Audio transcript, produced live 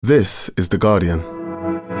This is The Guardian.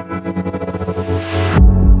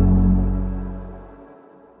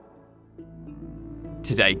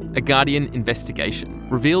 Today, a Guardian investigation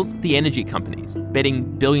reveals the energy companies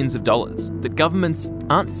betting billions of dollars that governments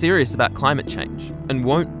aren't serious about climate change and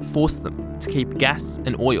won't force them to keep gas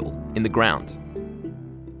and oil in the ground.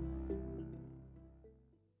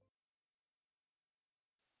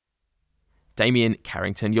 Damien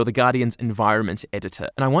Carrington, you're The Guardian's environment editor,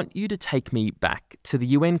 and I want you to take me back to the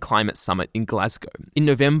UN Climate Summit in Glasgow in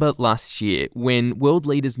November last year, when world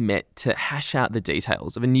leaders met to hash out the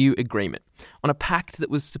details of a new agreement on a pact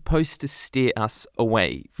that was supposed to steer us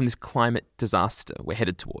away from this climate disaster we're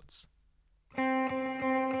headed towards.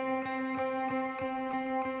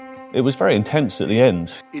 It was very intense at the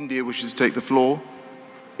end. India wishes to take the floor.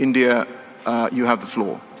 India, you have the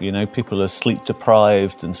floor. You know, people are sleep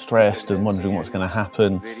deprived and stressed and wondering what's going to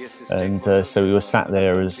happen. And so we were sat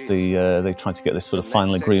there as they tried to get this sort of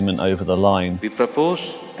final agreement over the line. We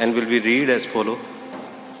propose and will be read as follow.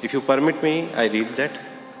 If you permit me, I read that.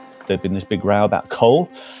 There'd been this big row about coal.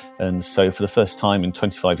 And so for the first time in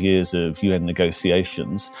 25 years of UN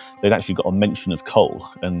negotiations, they'd actually got a mention of coal.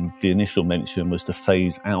 And the initial mention was to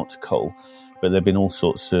phase out coal. But there have been all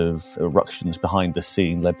sorts of eruptions behind the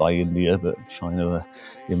scene led by India, but China were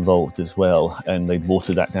involved as well. And they'd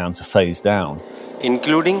watered that down to phase down.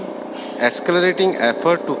 Including accelerating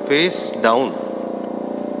effort to phase down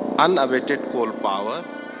unabated coal power.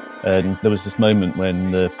 And there was this moment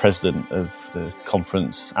when the president of the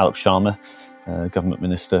conference, Alok Sharma, government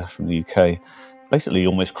minister from the UK, basically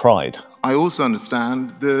almost cried. I also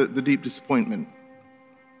understand the deep disappointment.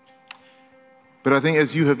 But I think,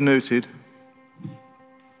 as you have noted,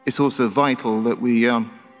 it's also vital that we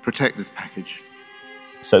protect this package.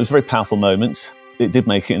 So it was a very powerful moment. It did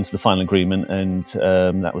make it into the final agreement, and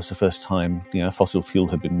that was the first time fossil fuel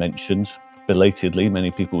had been mentioned. Belatedly, many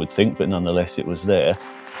people would think, but nonetheless it was there.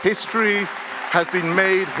 History has been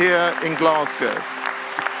made here in Glasgow.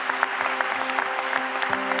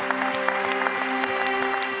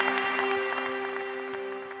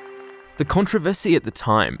 The controversy at the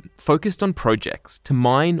time focused on projects to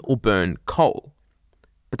mine or burn coal.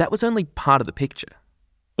 But that was only part of the picture.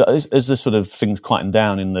 But as the sort of things quietened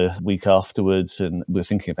down in the week afterwards and we were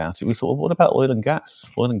thinking about it, we thought, well, what about oil and gas?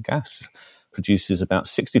 Oil and gas produces about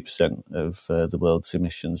 60% of the world's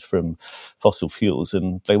emissions from fossil fuels,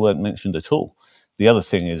 and they weren't mentioned at all. The other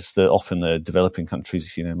thing is that often the developing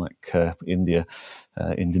countries, like India,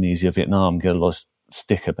 Indonesia, Vietnam, get a lot of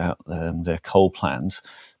stick about their coal plans.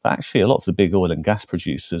 But actually, a lot of the big oil and gas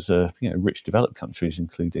producers are, rich developed countries,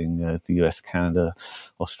 including the US, Canada,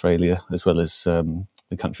 Australia, as well as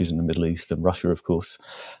the countries in the Middle East and Russia, of course.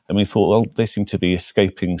 And we thought, well, they seem to be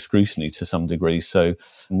escaping scrutiny to some degree, so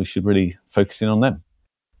we should really focus in on them.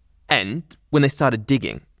 And when they started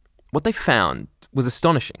digging, what they found was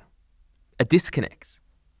astonishing. A disconnect.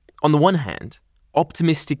 On the one hand,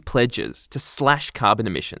 optimistic pledges to slash carbon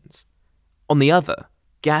emissions. On the other,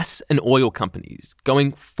 gas and oil companies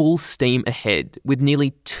going full steam ahead with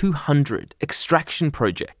nearly 200 extraction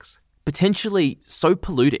projects, potentially so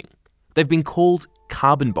polluting they've been called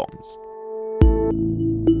carbon bombs.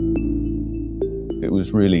 It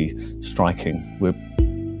was really striking. We're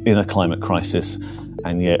in a climate crisis,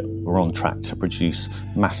 and yet we're on track to produce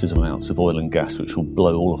massive amounts of oil and gas, which will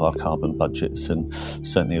blow all of our carbon budgets and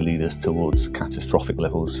certainly lead us towards catastrophic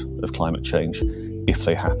levels of climate change if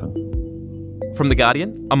they happen. From The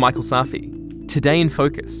Guardian, I'm Michael Safi. Today in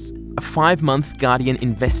Focus, a 5-month Guardian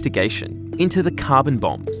investigation into the carbon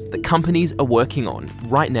bombs that companies are working on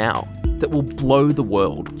right now that will blow the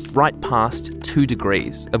world right past 2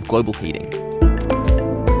 degrees of global heating.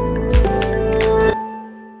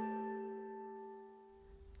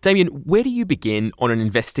 Damien, where do you begin on an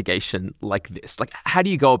investigation like this? How do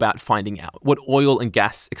you go about finding out what oil and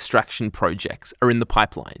gas extraction projects are in the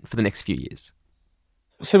pipeline for the next few years?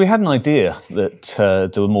 So we had an idea that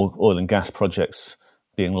there were more oil and gas projects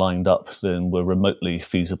being lined up than were remotely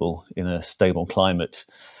feasible in a stable climate.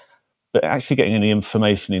 But actually getting any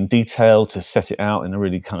information in detail to set it out in a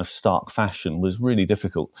really kind of stark fashion was really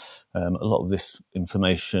difficult. A lot of this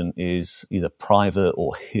information is either private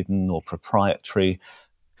or hidden or proprietary.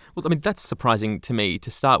 Well, that's surprising to me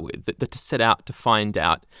to start with, that to set out to find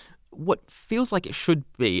out what feels like it should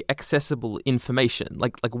be accessible information,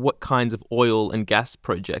 like what kinds of oil and gas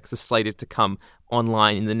projects are slated to come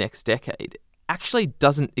online in the next decade, actually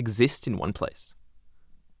doesn't exist in one place.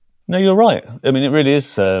 No, you're right. It really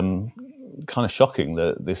is kind kind of shocking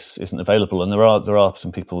that this isn't available. And there are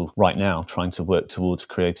some people right now trying to work towards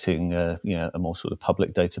creating a more sort of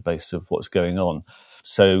public database of what's going on.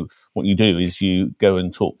 So what you do is you go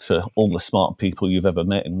and talk to all the smart people you've ever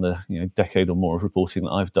met in the decade or more of reporting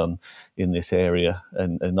that I've done in this area,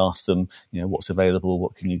 and ask them, what's available,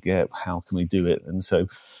 what can you get, how can we do it? And so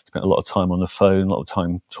spent a lot of time on the phone, a lot of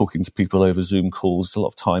time talking to people over Zoom calls, a lot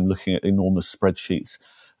of time looking at enormous spreadsheets.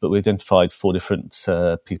 But we identified 4 different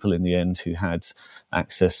people in the end who had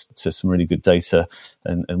access to some really good data,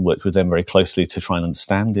 and worked with them very closely to try and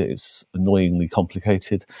understand it. It's annoyingly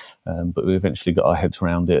complicated, but we eventually got our heads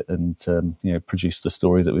around it and produced the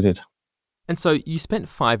story that we did. And so you spent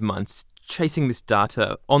 5 months chasing this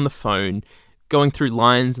data on the phone, going through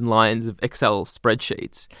lines and lines of Excel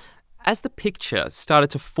spreadsheets. As the picture started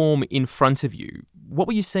to form in front of you, what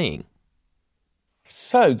were you seeing?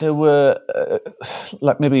 So there were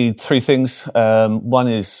maybe 3 things. One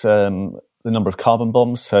is the number of carbon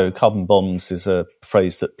bombs. So carbon bombs is a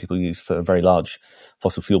phrase that people use for a very large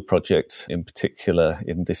fossil fuel project. In particular,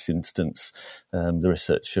 in this instance, the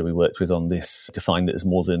researcher we worked with on this defined it as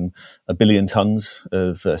more than 1 billion tonnes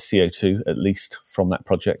of CO2, at least, from that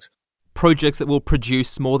project. Projects that will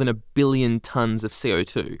produce more than 1 billion tonnes of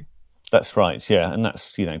CO2? That's right, yeah. And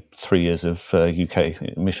that's, 3 years of UK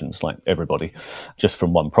emissions, like everybody, just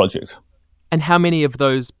from one project. And how many of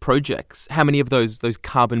those projects, how many of those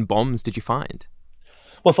carbon bombs did you find?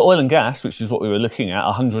 Well, for oil and gas, which is what we were looking at,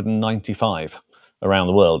 195 around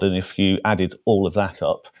the world. And if you added all of that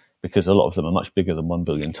up, because a lot of them are much bigger than 1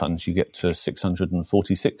 billion tonnes, you get to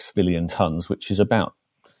 646 billion tonnes, which is about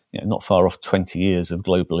not far off 20 years of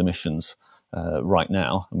global emissions right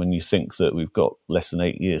now. And when you think that we've got less than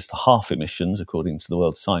 8 years to half emissions, according to the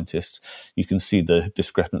world scientists, you can see the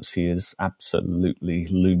discrepancy is absolutely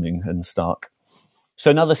looming and stark.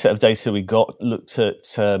 So another set of data we got looked at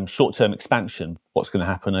short-term expansion, what's going to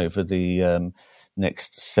happen over the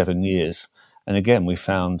next 7 years. And again, we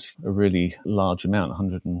found a really large amount,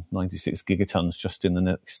 196 gigatons just in the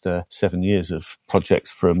next 7 years of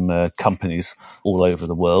projects from companies all over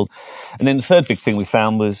the world. And then the third big thing we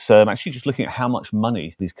found was actually just looking at how much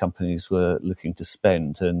money these companies were looking to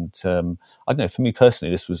spend. And I don't know, for me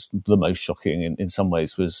personally, this was the most shocking in some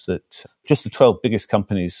ways, was that just the 12 biggest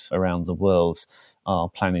companies around the world are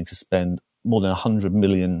planning to spend more than $100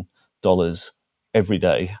 million every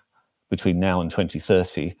day between now and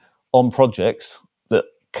 2030 on projects that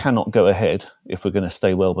cannot go ahead if we're going to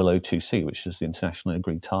stay well below 2C, which is the internationally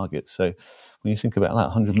agreed target. So when you think about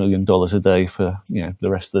that, $100 million a day for the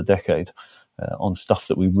rest of the decade on stuff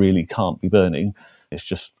that we really can't be burning, it's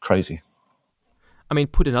just crazy. I mean,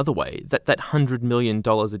 put another way, that $100 million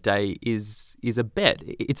a day is a bet.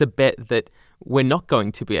 It's a bet that we're not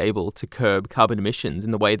going to be able to curb carbon emissions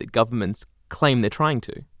in the way that governments claim they're trying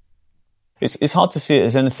to. It's hard to see it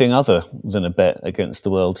as anything other than a bet against the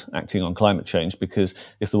world acting on climate change, because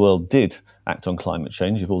if the world did act on climate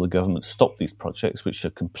change, if all the governments stopped these projects, which are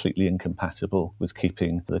completely incompatible with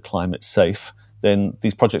keeping the climate safe, then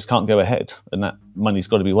these projects can't go ahead, and that money's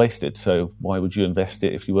got to be wasted. So why would you invest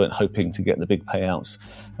it if you weren't hoping to get the big payouts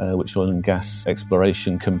which oil and gas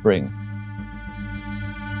exploration can bring?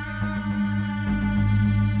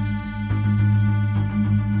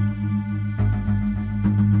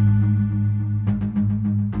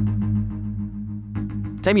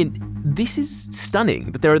 Damien, this is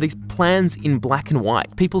stunning that there are these plans in black and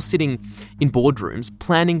white, people sitting in boardrooms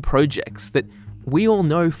planning projects that we all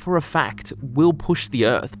know for a fact will push the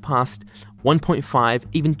Earth past 1.5,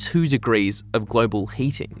 even 2 degrees of global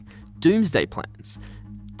heating. Doomsday plans.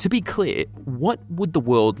 To be clear, what would the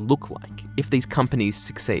world look like if these companies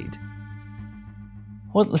succeed?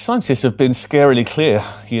 Well, the scientists have been scarily clear,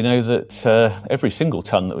 that every single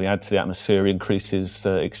tonne that we add to the atmosphere increases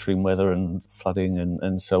extreme weather and flooding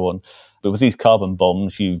and so on. But with these carbon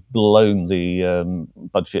bombs, you've blown the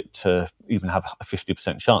budget to even have a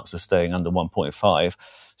 50% chance of staying under 1.5.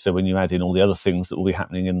 So when you add in all the other things that will be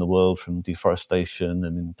happening in the world, from deforestation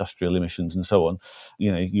and industrial emissions and so on,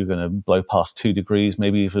 you're going to blow past 2 degrees,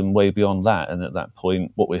 maybe even way beyond that. And at that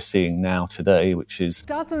point, what we're seeing now today, which is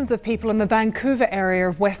dozens of people in the Vancouver area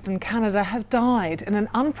of Western Canada have died in an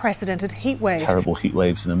unprecedented heat wave. Terrible heat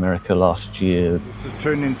waves in America last year. This has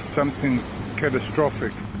turned into something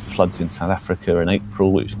catastrophic. Floods in South Africa in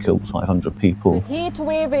April, which killed 500 people. The heat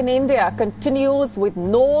wave in India continues with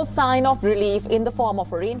no sign of relief in the form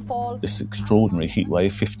of rainfall. This extraordinary heat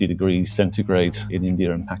wave, 50 degrees centigrade in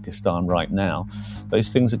India and Pakistan right now, those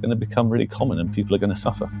things are going to become really common and people are going to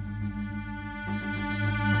suffer.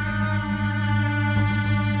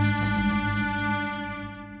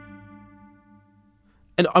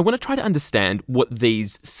 And I want to try to understand what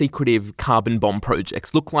these secretive carbon bomb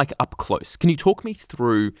projects look like up close. Can you talk me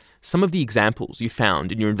through some of the examples you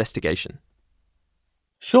found in your investigation?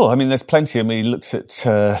 Sure. I mean, there's plenty. I mean, we looked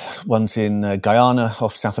at ones in Guyana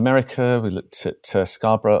off South America. We looked at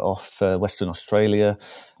Scarborough off Western Australia.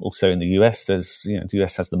 Also in the US, the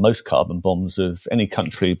US has the most carbon bombs of any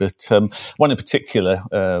country, but one in particular,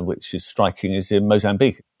 which is striking, is in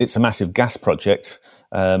Mozambique. It's a massive gas project.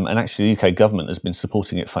 And actually the UK government has been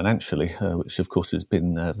supporting it financially, which of course has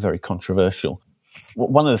been very controversial.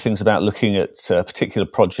 One of the things about looking at a particular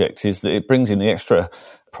project is that it brings in the extra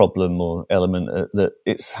problem or element that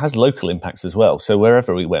it has local impacts as well. So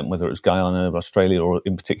wherever we went, whether it was Guyana, Australia, or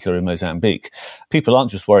in particular in Mozambique, people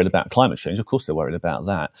aren't just worried about climate change. Of course, they're worried about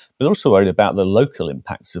that, but they're also worried about the local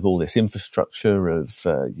impacts of all this infrastructure, of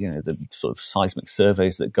the sort of seismic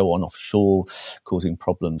surveys that go on offshore, causing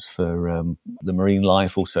problems for the marine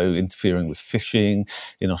life, also interfering with fishing.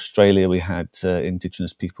 In Australia, we had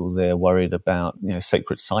indigenous people there worried about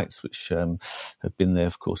sacred sites, which have been there,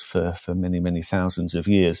 of course, for many, many thousands of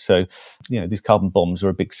years. So, these carbon bombs are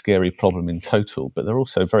a big, scary problem in total, but they're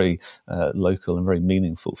also very local and very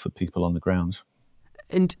meaningful for people on the ground.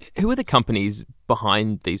 And who are the companies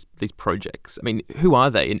behind these projects? I mean, who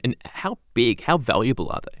are they, and how big, how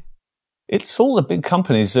valuable are they? It's all the big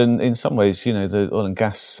companies, and in some ways, the oil and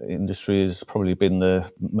gas industry has probably been the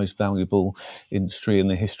most valuable industry in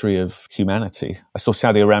the history of humanity. I saw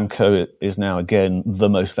Saudi Aramco is now again the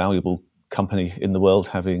most valuable company in the world,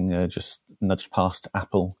 having just nudged past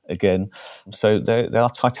Apple again. So they are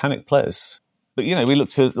titanic players. But, we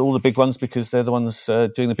looked at all the big ones because they're the ones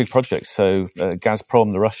doing the big projects. So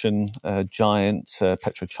Gazprom, the Russian giant,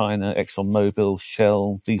 PetroChina, ExxonMobil,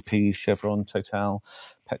 Shell, BP, Chevron, Total,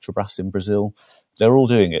 Petrobras in Brazil, they're all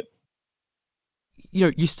doing it.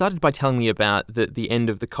 You started by telling me about the end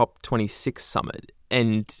of the COP26 summit.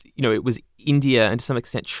 And, it was India and to some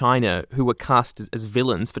extent China who were cast as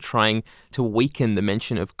villains for trying to weaken the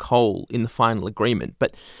mention of coal in the final agreement.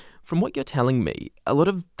 But from what you're telling me, a lot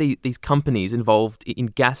of these companies involved in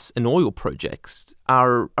gas and oil projects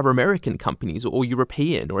are American companies or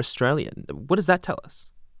European or Australian. What does that tell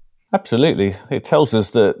us? Absolutely. It tells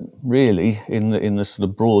us that really in the sort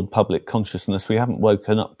of broad public consciousness, we haven't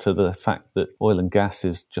woken up to the fact that oil and gas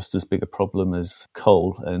is just as big a problem as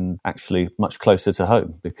coal, and actually much closer to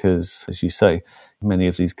home because, as you say, many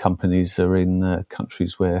of these companies are in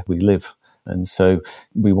countries where we live. And so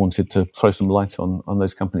we wanted to throw some light on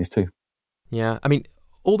those companies too. Yeah. I mean,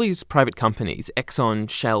 all these private companies, Exxon,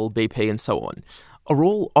 Shell, BP and so on, are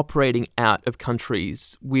all operating out of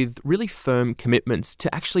countries with really firm commitments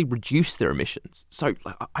to actually reduce their emissions. So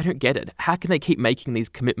I don't get it. How can they keep making these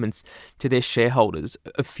commitments to their shareholders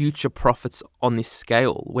of future profits on this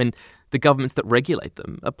scale when the governments that regulate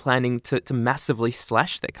them are planning to massively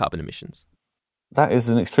slash their carbon emissions? That is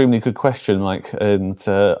an extremely good question, Mike, and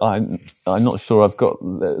I'm not sure I've got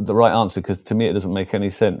the right answer because to me it doesn't make any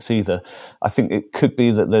sense either. I think it could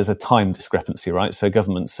be that there's a time discrepancy, right? So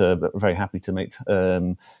governments are very happy to make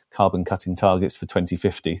carbon cutting targets for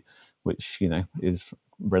 2050, which is a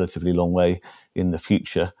relatively long way in the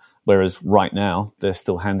future. Whereas right now they're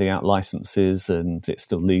still handing out licenses and it's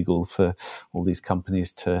still legal for all these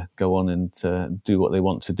companies to go on and do what they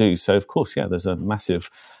want to do. So of course, there's a massive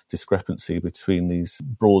discrepancy between these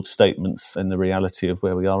broad statements and the reality of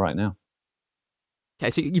where we are right now.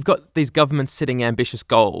 Okay, so you've got these governments setting ambitious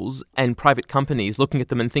goals and private companies looking at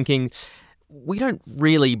them and thinking, we don't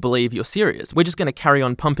really believe you're serious. We're just going to carry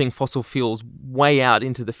on pumping fossil fuels way out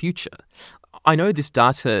into the future. I know this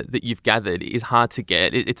data that you've gathered is hard to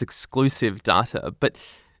get. It's exclusive data, but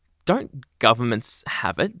don't governments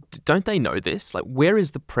have it? Don't they know this? Where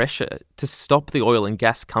is the pressure to stop the oil and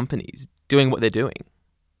gas companies doing what they're doing?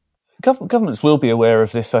 Governments will be aware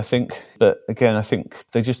of this, I think. But again, I think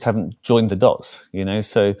they just haven't joined the dots,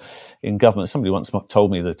 So in government, somebody once told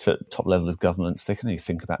me that at top level of governments, they can only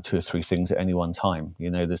think about 2 or 3 things at any one time.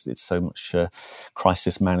 It's so much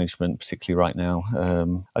crisis management, particularly right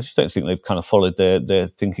now. I just don't think they've kind of followed their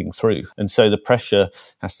thinking through. And so the pressure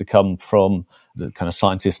has to come from the kind of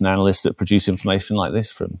scientists and analysts that produce information like this,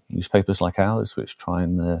 from newspapers like ours, which try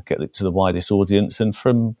and get it to the widest audience, and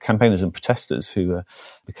from campaigners and protesters who are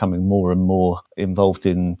becoming more and more involved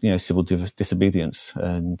in civil disobedience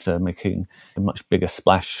and making a much bigger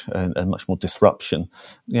splash and much more disruption.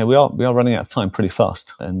 We are running out of time pretty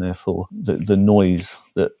fast, and therefore the noise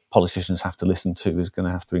that politicians have to listen to is going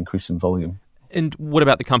to have to increase in volume. And what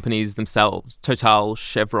about the companies themselves? Total,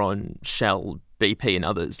 Chevron, Shell, BP and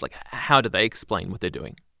others, how do they explain what they're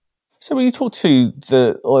doing? So when you talk to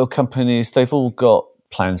the oil companies, they've all got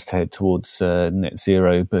plans to head towards net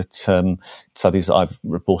zero, but studies that I've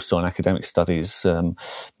reported on, academic studies,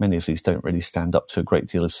 many of these don't really stand up to a great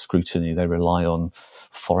deal of scrutiny. They rely on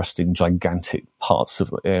foresting gigantic parts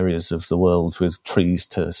of areas of the world with trees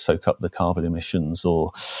to soak up the carbon emissions,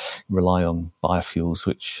 or rely on biofuels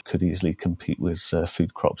which could easily compete with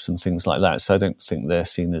food crops and things like that. So I don't think they're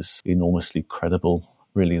seen as enormously credible.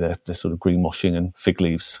 Really, they're sort of greenwashing and fig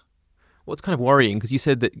leaves. Well, it's kind of worrying because you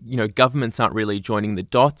said that, governments aren't really joining the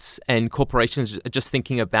dots and corporations are just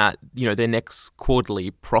thinking about, their next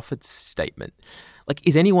quarterly profits statement. Like,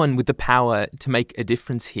 is anyone with the power to make a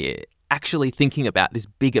difference here actually thinking about this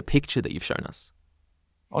bigger picture that you've shown us?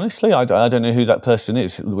 Honestly, I don't know who that person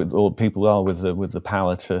is, or people are with the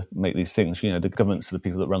power to make these things. The governments are the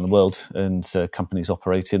people that run the world, and companies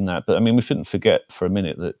operate in that. But I mean, we shouldn't forget for a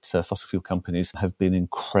minute that fossil fuel companies have been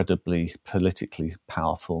incredibly politically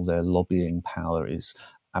powerful. Their lobbying power is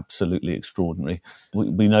absolutely extraordinary.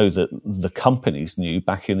 We know that the companies knew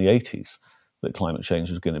back in the 80s that climate change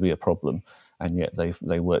was going to be a problem. And yet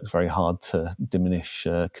they worked very hard to diminish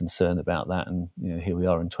concern about that. And here we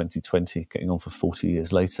are in 2020, getting on for 40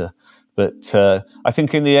 years later. But I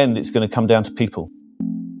think in the end, it's going to come down to people.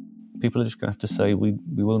 People are just going to have to say, we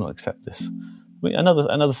will not accept this. I mean,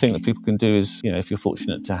 another thing that people can do is, if you're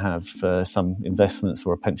fortunate to have some investments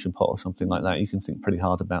or a pension pot or something like that, you can think pretty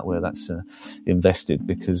hard about where that's invested,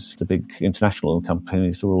 because the big international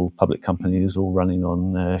companies are all public companies, all running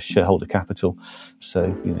on shareholder capital. So,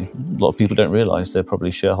 a lot of people don't realise they're probably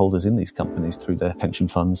shareholders in these companies through their pension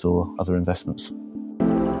funds or other investments.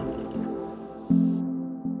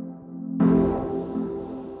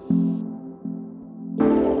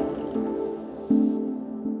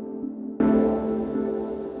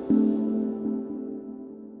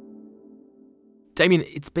 Damien,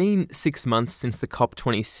 it's been 6 months since the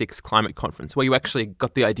COP26 climate conference, where you actually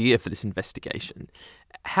got the idea for this investigation.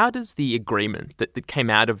 How does the agreement that came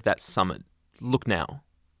out of that summit look now?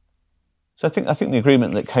 So I think the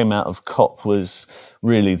agreement that came out of COP was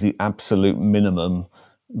really the absolute minimum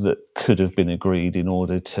that could have been agreed in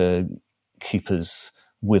order to keep us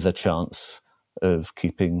with a chance of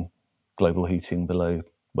keeping global heating below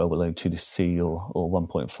 2 degrees C or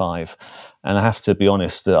 1.5. And I have to be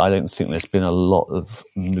honest that I don't think there's been a lot of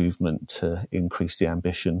movement to increase the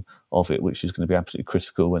ambition of it, which is going to be absolutely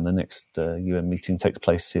critical when the next UN meeting takes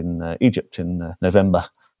place in Egypt in November.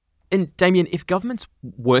 And Damien, if governments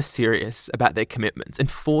were serious about their commitments and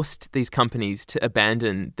forced these companies to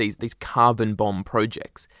abandon these carbon bomb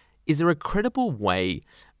projects, is there a credible way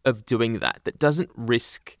of doing that doesn't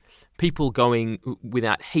risk people going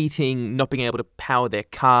without heating, not being able to power their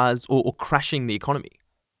cars, or crashing the economy?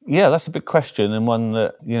 Yeah, that's a big question, and one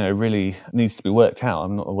that, really needs to be worked out.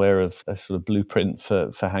 I'm not aware of a sort of blueprint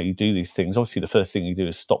for how you do these things. Obviously, the first thing you do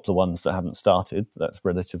is stop the ones that haven't started. That's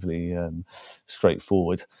relatively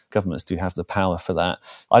straightforward. Governments do have the power for that.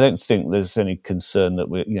 I don't think there's any concern that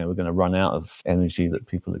we're going to run out of energy, that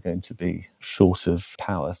people are going to be short of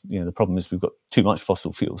power. The problem is we've got too much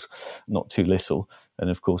fossil fuels, not too little. And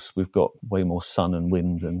of course, we've got way more sun and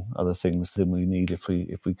wind and other things than we need if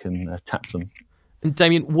we can tap them. And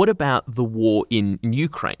Damien, what about the war in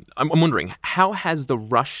Ukraine? I'm wondering, how has the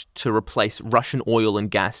rush to replace Russian oil and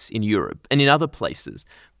gas in Europe and in other places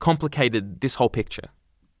complicated this whole picture?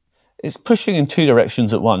 It's pushing in two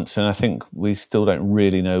directions at once, and I think we still don't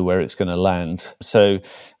really know where it's going to land. So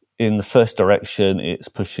in the first direction, it's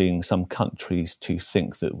pushing some countries to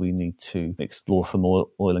think that we need to explore for more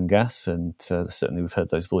oil and gas, and certainly we've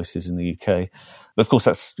heard those voices in the UK. But of course,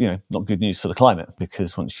 that's not good news for the climate,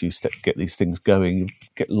 because once you get these things going, you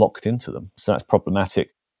get locked into them. So that's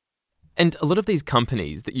problematic. And a lot of these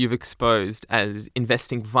companies that you've exposed as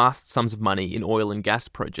investing vast sums of money in oil and gas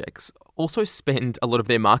projects also spend a lot of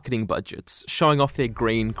their marketing budgets showing off their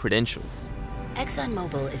green credentials.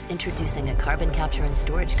 ExxonMobil is introducing a carbon capture and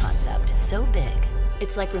storage concept so big,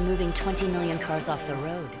 it's like removing 20 million cars off the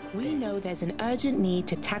road. We know there's an urgent need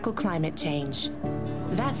to tackle climate change.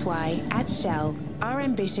 That's why, at Shell, our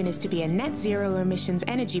ambition is to be a net zero emissions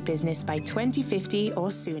energy business by 2050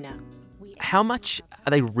 or sooner. How much are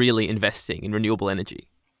they really investing in renewable energy?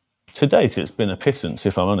 To date, it's been a pittance,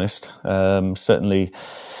 if I'm honest. Certainly,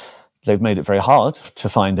 they've made it very hard to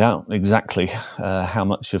find out exactly how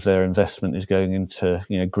much of their investment is going into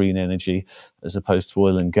green energy as opposed to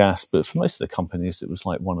oil and gas. But for most of the companies, it was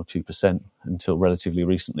like 1 or 2% until relatively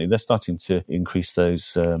recently. They're starting to increase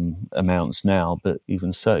those amounts now. But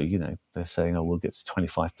even so, they're saying, we'll get to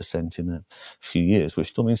 25% in a few years, which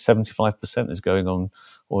still means 75% is going on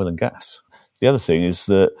oil and gas. The other thing is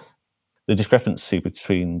that the discrepancy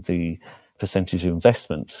between the percentage of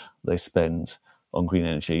investment they spend on green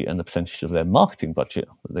energy and the percentage of their marketing budget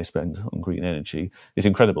that they spend on green energy is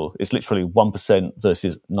incredible. It's literally 1%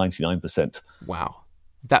 versus 99%. Wow.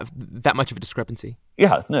 That much of a discrepancy?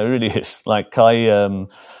 Yeah, no, it really is. Like I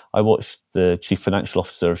watched the chief financial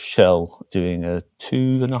officer of Shell doing a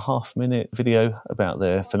 2.5-minute video about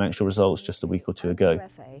their financial results just a week or two ago.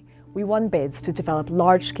 We won bids to develop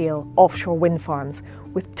large-scale offshore wind farms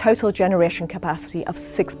with total generation capacity of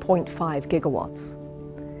 6.5 gigawatts.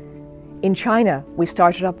 In China, we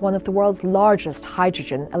started up one of the world's largest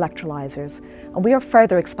hydrogen electrolyzers, and we are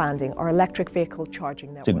further expanding our electric vehicle charging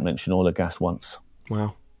network. Didn't mention oil or gas once.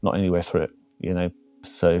 Wow. Not anywhere through it,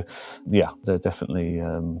 So, yeah, they're definitely,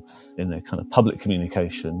 in their kind of public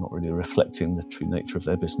communication, not really reflecting the true nature of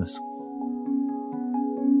their business.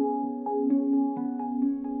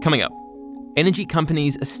 Coming up, energy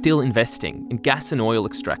companies are still investing in gas and oil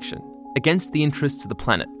extraction against the interests of the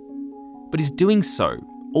planet, but is doing so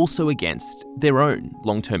also against their own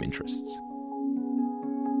long-term interests.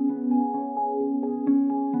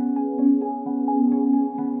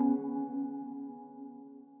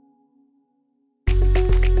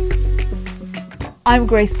 I'm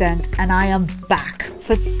Grace Dent and I am back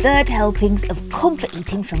for third helpings of comfort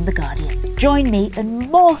eating from The Guardian. Join me and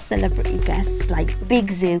more celebrity guests like Big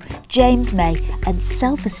Zoo, James May and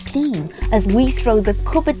Self-Esteem as we throw the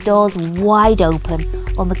cupboard doors wide open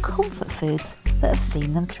on the comfort foods that have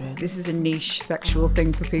seen them through. This is a niche sexual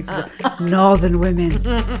thing for people, northern women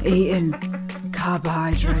eating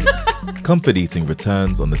carbohydrates. Comfort Eating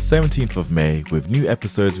returns on the 17th of May with new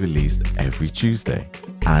episodes released every Tuesday.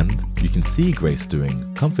 And you can see Grace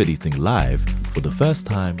doing Comfort Eating live for the first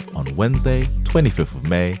time on Wednesday, 25th of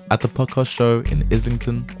May at the Podcast Show in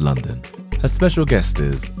Islington, London. Her special guest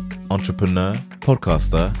is entrepreneur,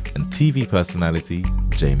 podcaster and TV personality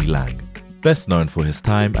Jamie Laing, best known for his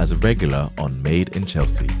time as a regular on Made in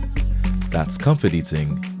Chelsea. That's Comfort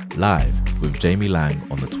Eating live with Jamie Laing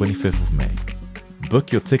on the 25th of May.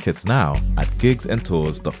 Book your tickets now at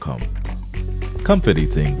gigsandtours.com. Comfort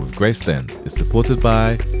Eating with Grace Dent is supported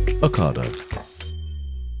by Ocado.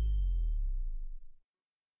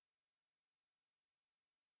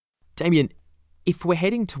 Damien, if we're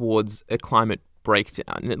heading towards a climate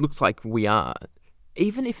breakdown, and it looks like we are,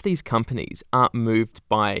 even if these companies aren't moved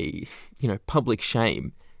by, public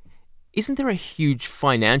shame, isn't there a huge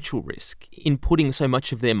financial risk in putting so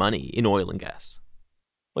much of their money in oil and gas?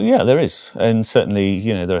 Well, yeah, there is. And certainly,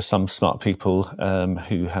 there are some smart people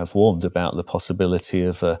who have warned about the possibility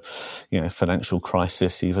of a, financial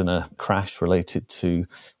crisis, even a crash related to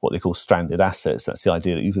what they call stranded assets. That's the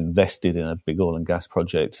idea that you've invested in a big oil and gas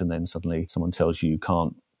project and then suddenly someone tells you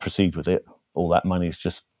can't proceed with it. All that money's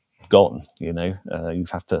just gone, you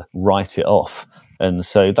have to write it off. And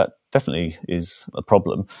so that definitely is a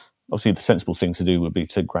problem. Obviously, the sensible thing to do would be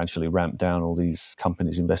to gradually ramp down all these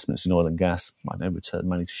companies' investments in oil and gas, return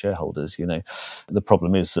money to shareholders, The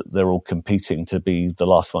problem is that they're all competing to be the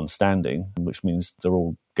last one standing, which means they're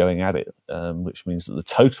all going at it, which means that the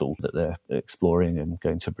total that they're exploring and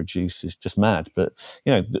going to produce is just mad. But,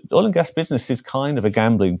 the oil and gas business is kind of a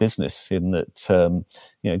gambling business in that,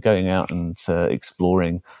 going out and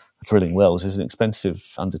exploring drilling wells is an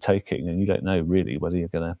expensive undertaking and you don't know really whether you're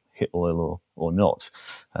going to hit oil or not.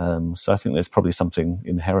 So I think there's probably something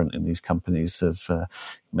inherent in these companies of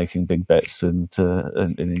making big bets and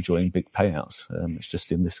enjoying big payouts. It's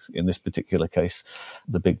just in this particular case,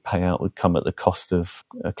 the big payout would come at the cost of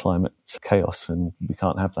climate chaos, and we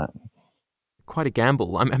can't have that. Quite a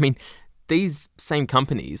gamble. I mean, these same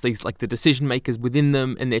companies, these like the decision makers within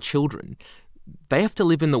them and their children, they have to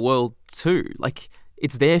live in the world too. Like,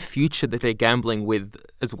 it's their future that they're gambling with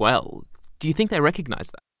as well. Do you think they recognise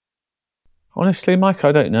that? Honestly, Mike,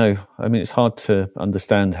 I don't know. I mean, it's hard to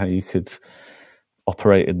understand how you could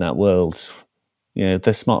operate in that world.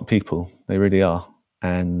 They're smart people. They really are.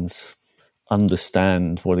 And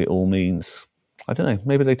understand what it all means. I don't know.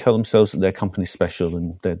 Maybe they tell themselves that their company's special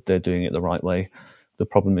and they're doing it the right way. The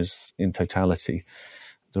problem is, in totality,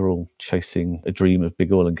 they're all chasing a dream of big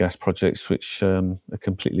oil and gas projects which are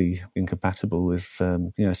completely incompatible with,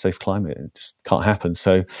 safe climate. It just can't happen.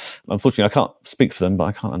 So, unfortunately, I can't speak for them, but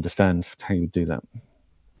I can't understand how you would do that.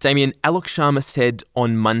 Damien, Alok Sharma said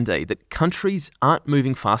on Monday that countries aren't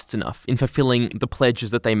moving fast enough in fulfilling the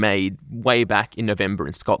pledges that they made way back in November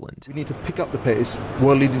in Scotland. We need to pick up the pace.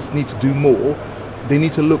 World leaders need to do more. They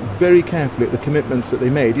need to look very carefully at the commitments that they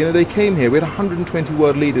made. They came here, we had 120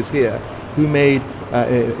 world leaders here who made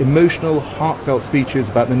emotional, heartfelt speeches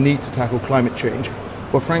about the need to tackle climate change.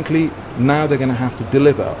 Well, frankly, now they're going to have to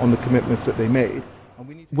deliver on the commitments that they made.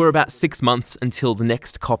 We're about 6 months until the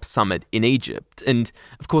next COP summit in Egypt. And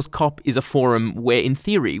of course, COP is a forum where, in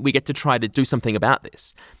theory, we get to try to do something about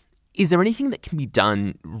this. Is there anything that can be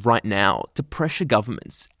done right now to pressure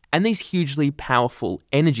governments and these hugely powerful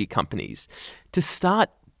energy companies to start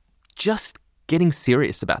just getting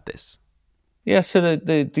serious about this? Yeah, so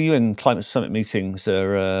the UN Climate Summit meetings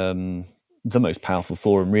are the most powerful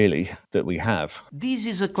forum, really, that we have. This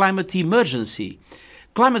is a climate emergency.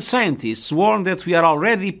 Climate scientists warn that we are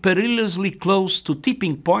already perilously close to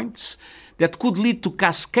tipping points that could lead to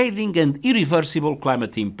cascading and irreversible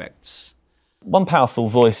climate impacts. One powerful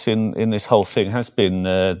voice in this whole thing has been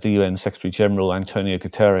the UN Secretary-General Antonio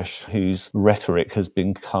Guterres, whose rhetoric has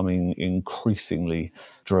been becoming increasingly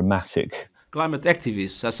dramatic. Climate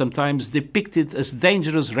activists are sometimes depicted as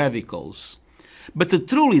dangerous radicals. But the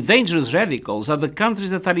truly dangerous radicals are the countries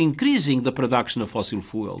that are increasing the production of fossil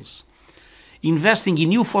fuels. Investing in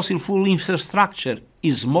new fossil fuel infrastructure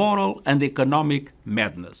is moral and economic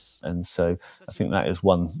madness. And so I think that is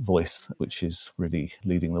one voice which is really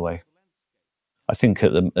leading the way. I think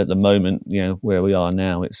at the moment, where we are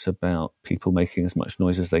now, it's about people making as much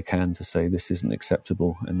noise as they can to say this isn't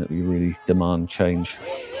acceptable and that we really demand change.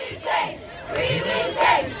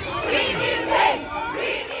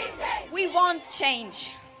 We want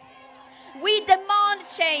change. We demand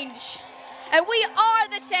change. And we are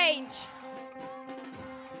the change.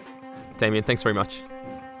 Damien, thanks very much.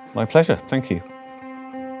 My pleasure. Thank you.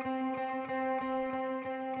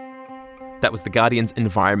 That was The Guardian's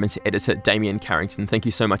environment editor, Damien Carrington. Thank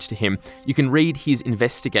you so much to him. You can read his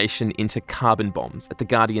investigation into carbon bombs at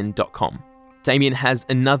theguardian.com. Damien has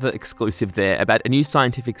another exclusive there about a new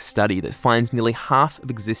scientific study that finds nearly half of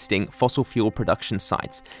existing fossil fuel production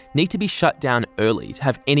sites need to be shut down early to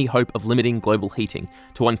have any hope of limiting global heating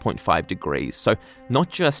to 1.5 degrees. So not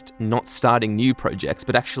just not starting new projects,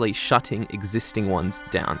 but actually shutting existing ones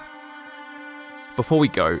down. Before we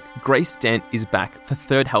go, Grace Dent is back for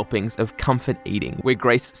third helpings of Comfort Eating, where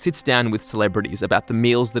Grace sits down with celebrities about the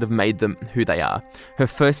meals that have made them who they are. Her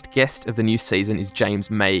first guest of the new season is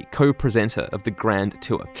James May, co-presenter of the Grand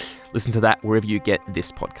Tour. Listen to that wherever you get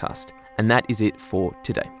this podcast. And that is it for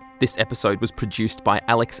today. This episode was produced by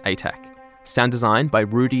Alex Atack. Sound design by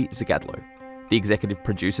Rudy Zagadlo. The executive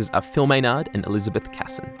producers are Phil Maynard and Elizabeth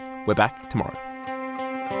Casson. We're back tomorrow.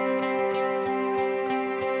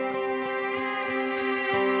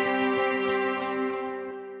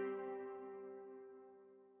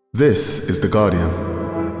 This is The Guardian.